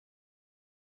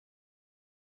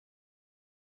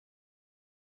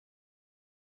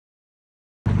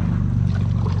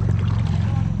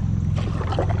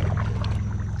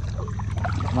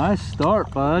Nice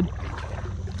start, bud.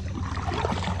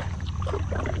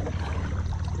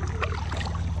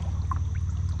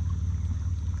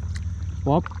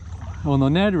 Well, on the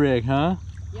Ned rig, huh?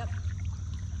 Yep.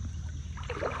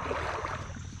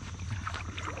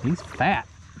 He's fat.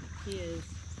 He is.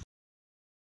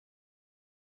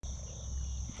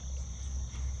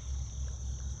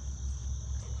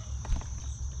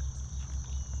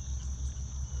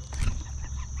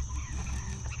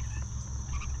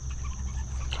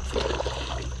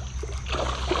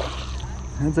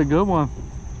 That's a good one.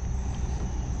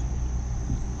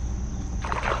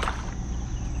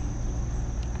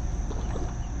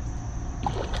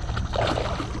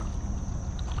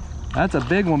 That's a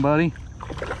big one, buddy.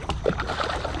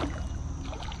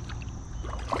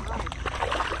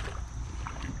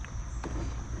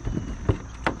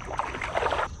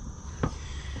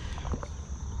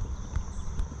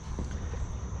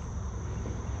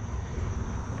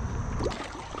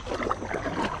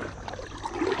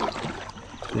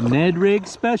 The Ned rig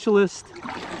specialist.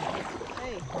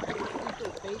 Hey,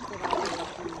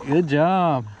 good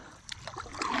job.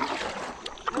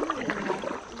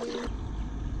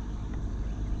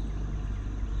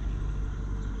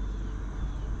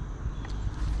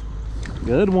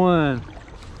 Good one.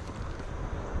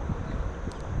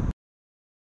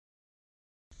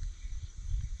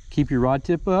 Keep your rod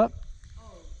tip up.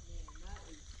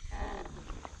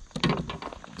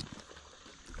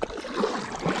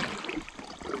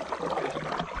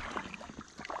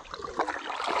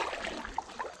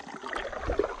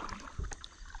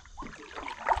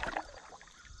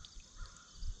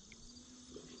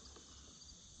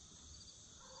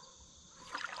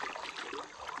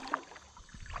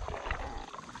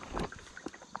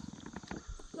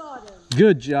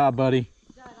 Good job, buddy.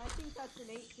 Dad, I think that's an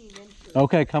 18-inch.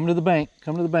 Okay, come to the bank.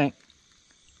 Come to the bank.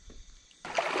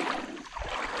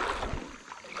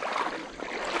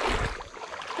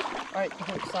 Alright, the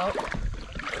hook's out.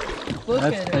 Look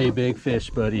That's at a him. big fish,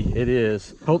 buddy. It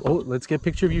is. Hold, let's get a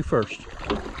picture of you first.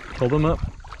 Hold them up.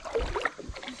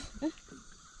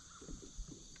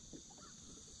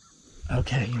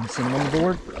 Okay, you want to send him on the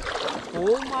board?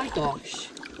 Oh my gosh.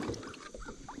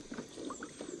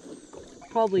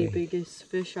 Probably Okay. biggest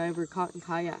fish I ever caught in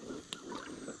kayak.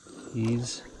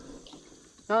 He's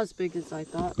Not as big as I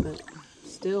thought, but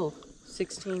still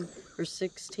 16 or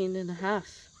 16 and a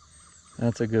half.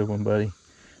 That's a good one, buddy.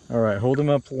 All right, hold him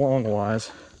up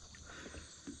long-wise.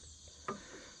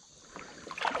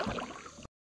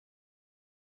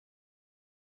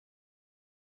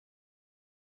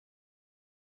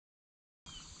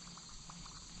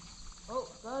 Oh,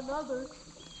 got another.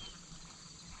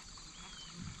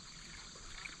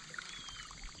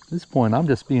 At this point, I'm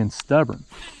just being stubborn,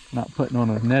 not putting on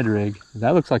a Ned rig.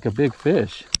 That looks like a big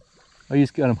fish. Oh, you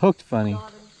just got him hooked funny.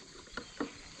 Got him.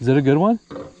 Is it a good one?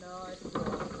 No, I think that's a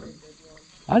pretty big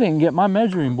one. I didn't get my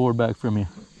measuring board back from you.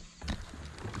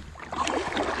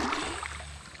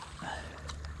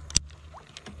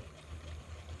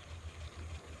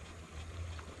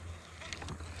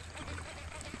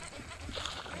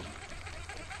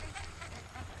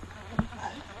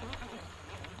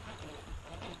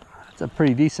 That's a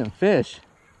pretty decent fish.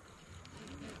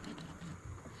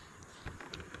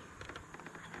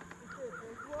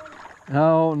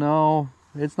 No, no,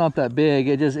 it's not that big.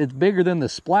 It's bigger than the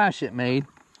splash it made.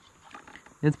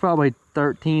 It's probably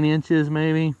 13 inches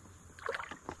maybe.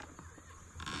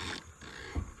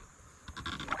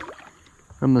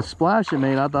 From the splash it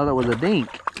made, I thought it was a dink.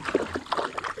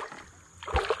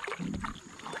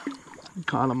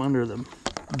 Caught him under the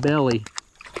belly.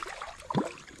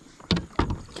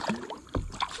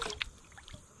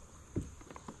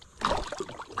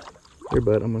 Here,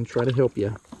 bud, I'm gonna try to help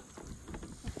you.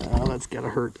 Oh, that's gotta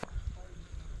hurt.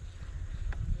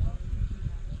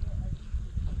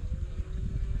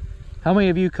 How many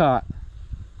have you caught?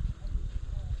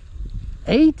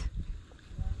 8?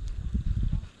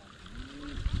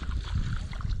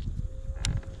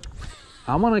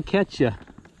 I'm gonna catch you.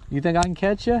 You think I can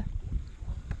catch you?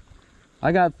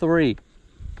 I got 3.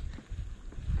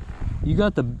 You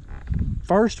got the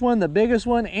first one, the biggest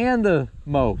one, and the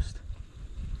most.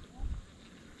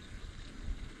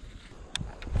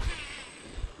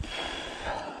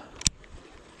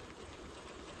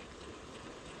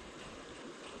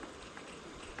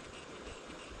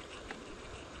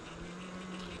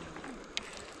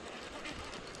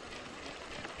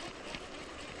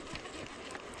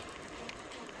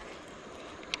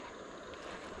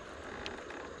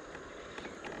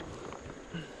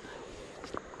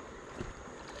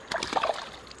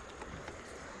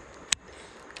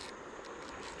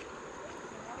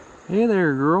 Hey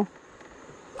there, girl.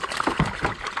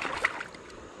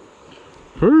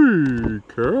 Hey,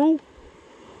 Carol.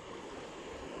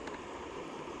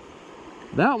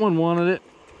 That one wanted it.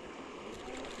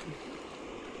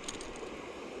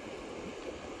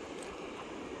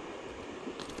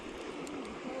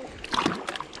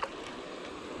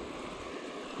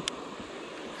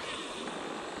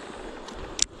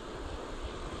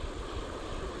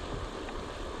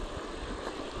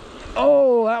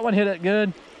 Oh, that one hit it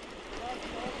good.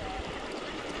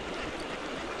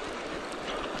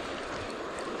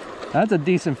 That's a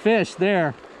decent fish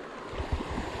there.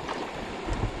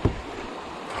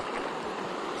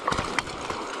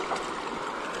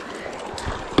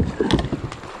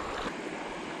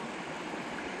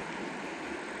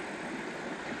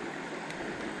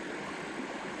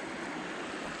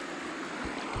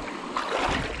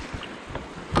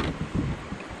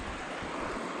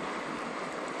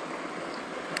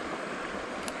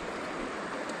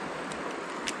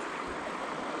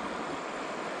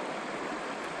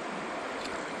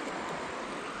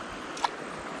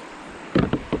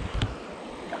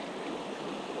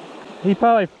 He's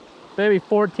probably maybe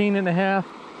 14 and a half.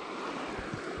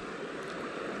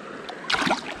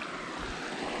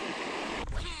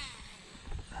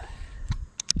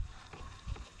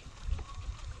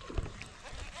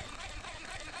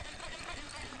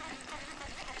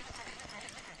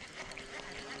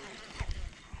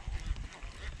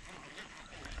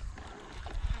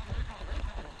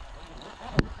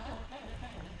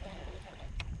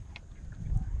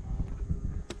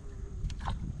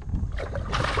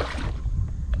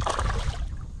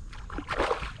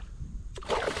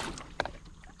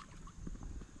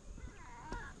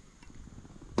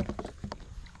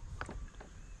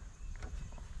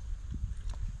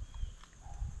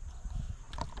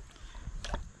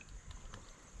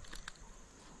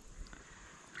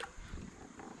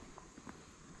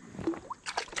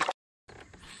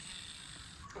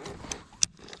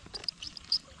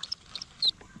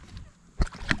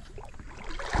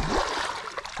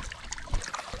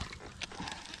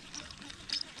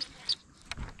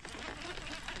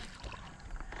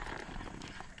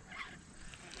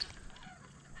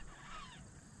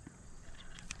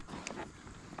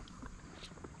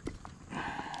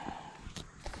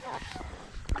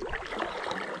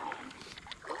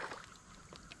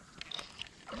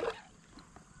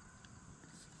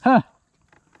 Huh,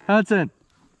 Hudson,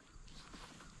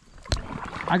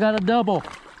 I got a double.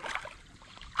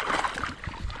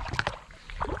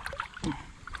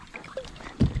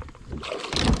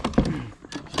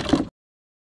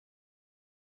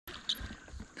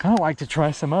 Kind of like to try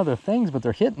some other things, but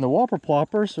they're hitting the whopper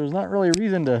plopper, so there's not really a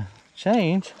reason to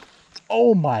change.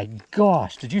 Oh my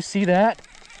gosh, did you see that?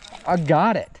 I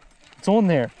got it. It's on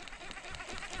there.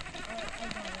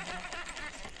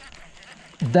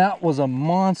 That was a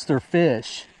monster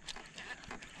fish.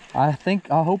 I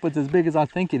hope it's as big as I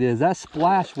think it is. That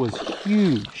splash was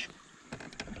huge.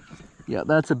 Yeah,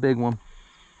 that's a big one.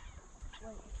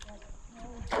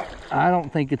 I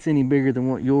don't think it's any bigger than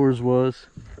what yours was.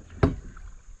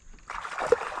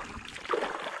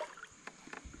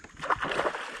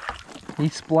 He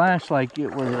splashed like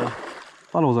it was I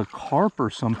thought it was a carp or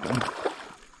something.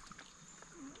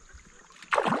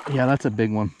 Yeah, that's a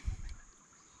big one.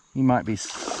 He might be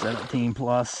 17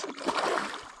 plus.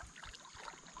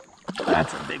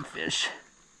 That's a big fish.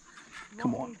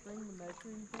 Come on.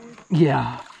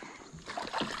 Yeah.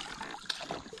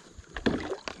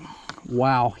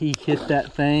 Wow, he hit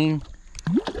that thing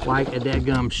like a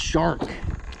dadgum shark.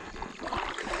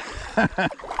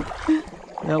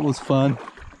 That was fun.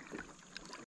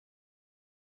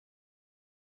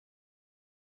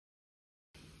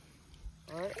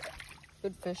 All right.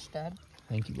 Good fish, Dad.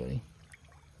 Thank you, buddy.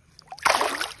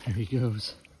 There he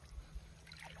goes.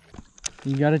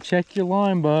 You gotta check your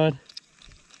line, bud.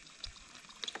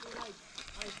 I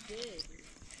did. It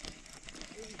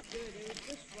was good. It was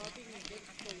just rubbing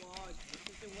against the log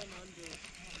because it went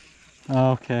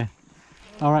under. Okay.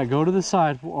 All right, go to the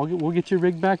side. We'll get your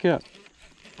rig back up.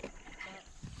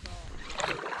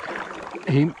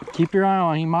 Keep your eye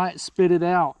on. He might spit it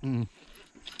out and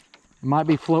it might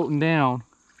be floating down.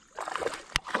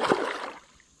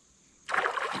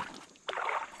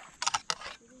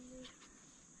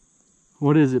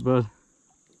 What is it, bud?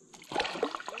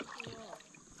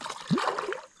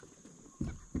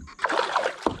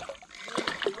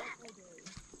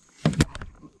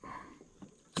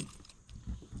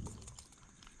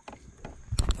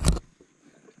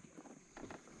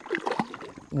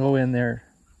 Go in there.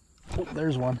 Oh,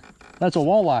 there's one. That's a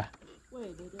walleye. Wait,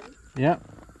 it is? Yep.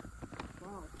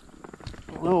 Wow.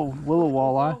 Little willow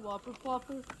walleye. Whopper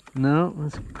plopper? No,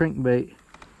 that's crankbait.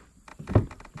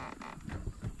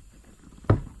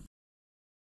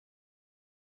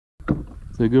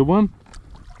 a good one?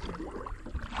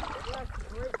 That's a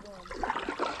great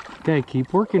one. Okay,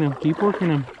 keep working him. Keep working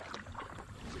him.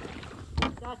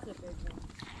 That's a big one.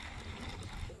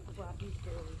 Crap, he's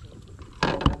barely hit.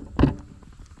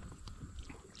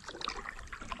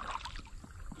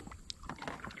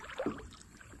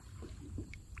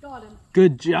 Got him.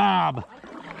 Good job. I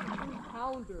think that's a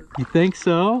 3-pounder. You think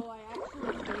so? Oh, I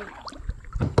actually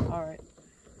think. Alright.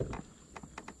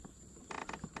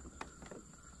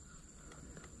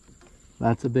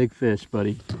 That's a big fish,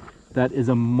 buddy. That is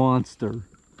a monster.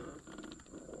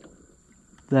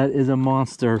 That is a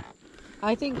monster.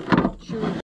 I think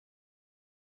sure.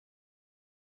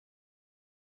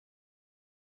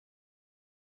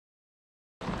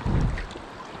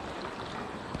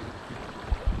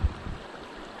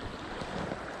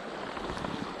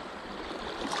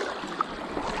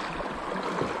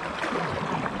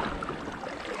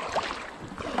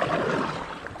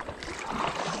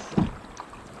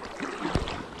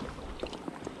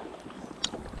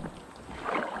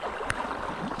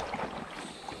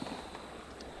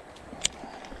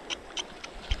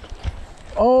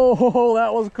 Oh,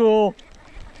 that was cool.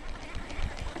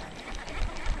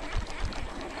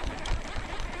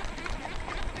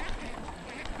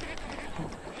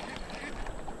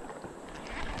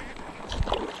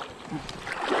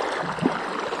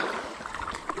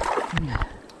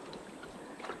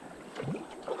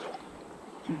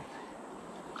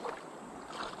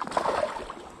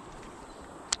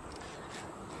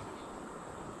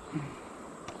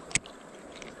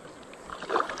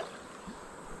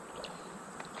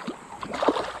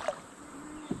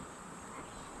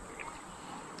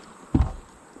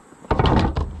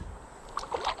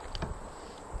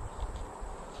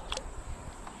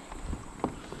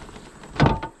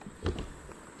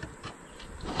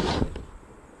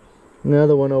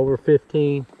 Another one over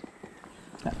 15.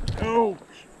 Oh,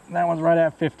 that one's right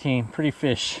at 15. Pretty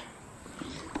fish.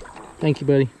 Thank you,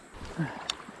 buddy.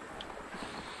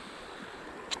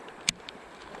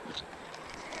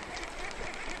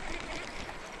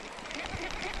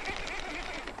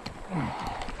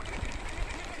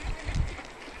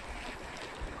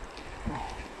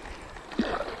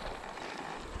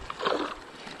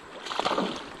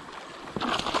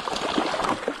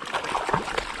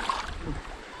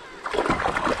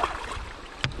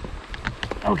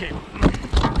 Okay.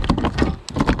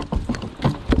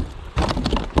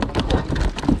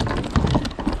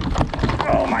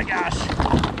 Oh my gosh.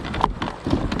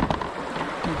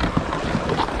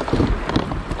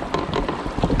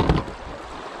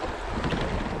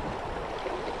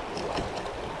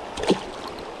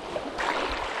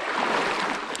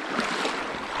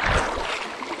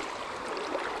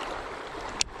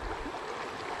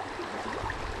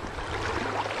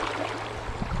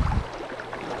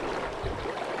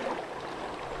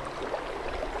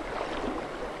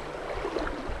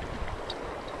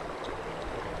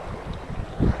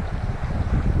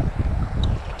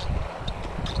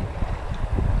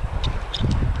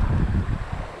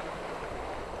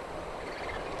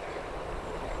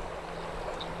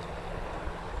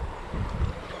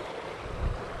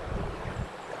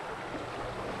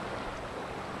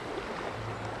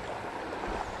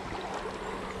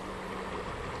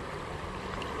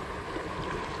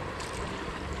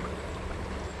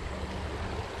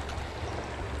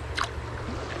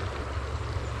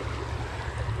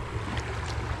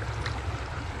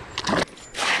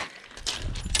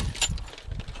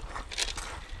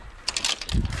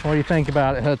 What do you think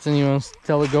about it, Hudson? You want to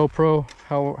tell the GoPro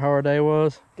how our day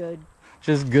was? Good.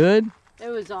 Just good? It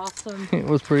was awesome. It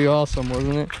was pretty awesome,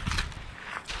 wasn't it?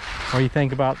 What do you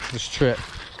think about this trip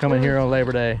coming here on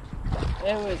Labor Day?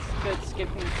 It was good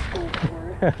skipping school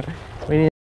for it. We didn't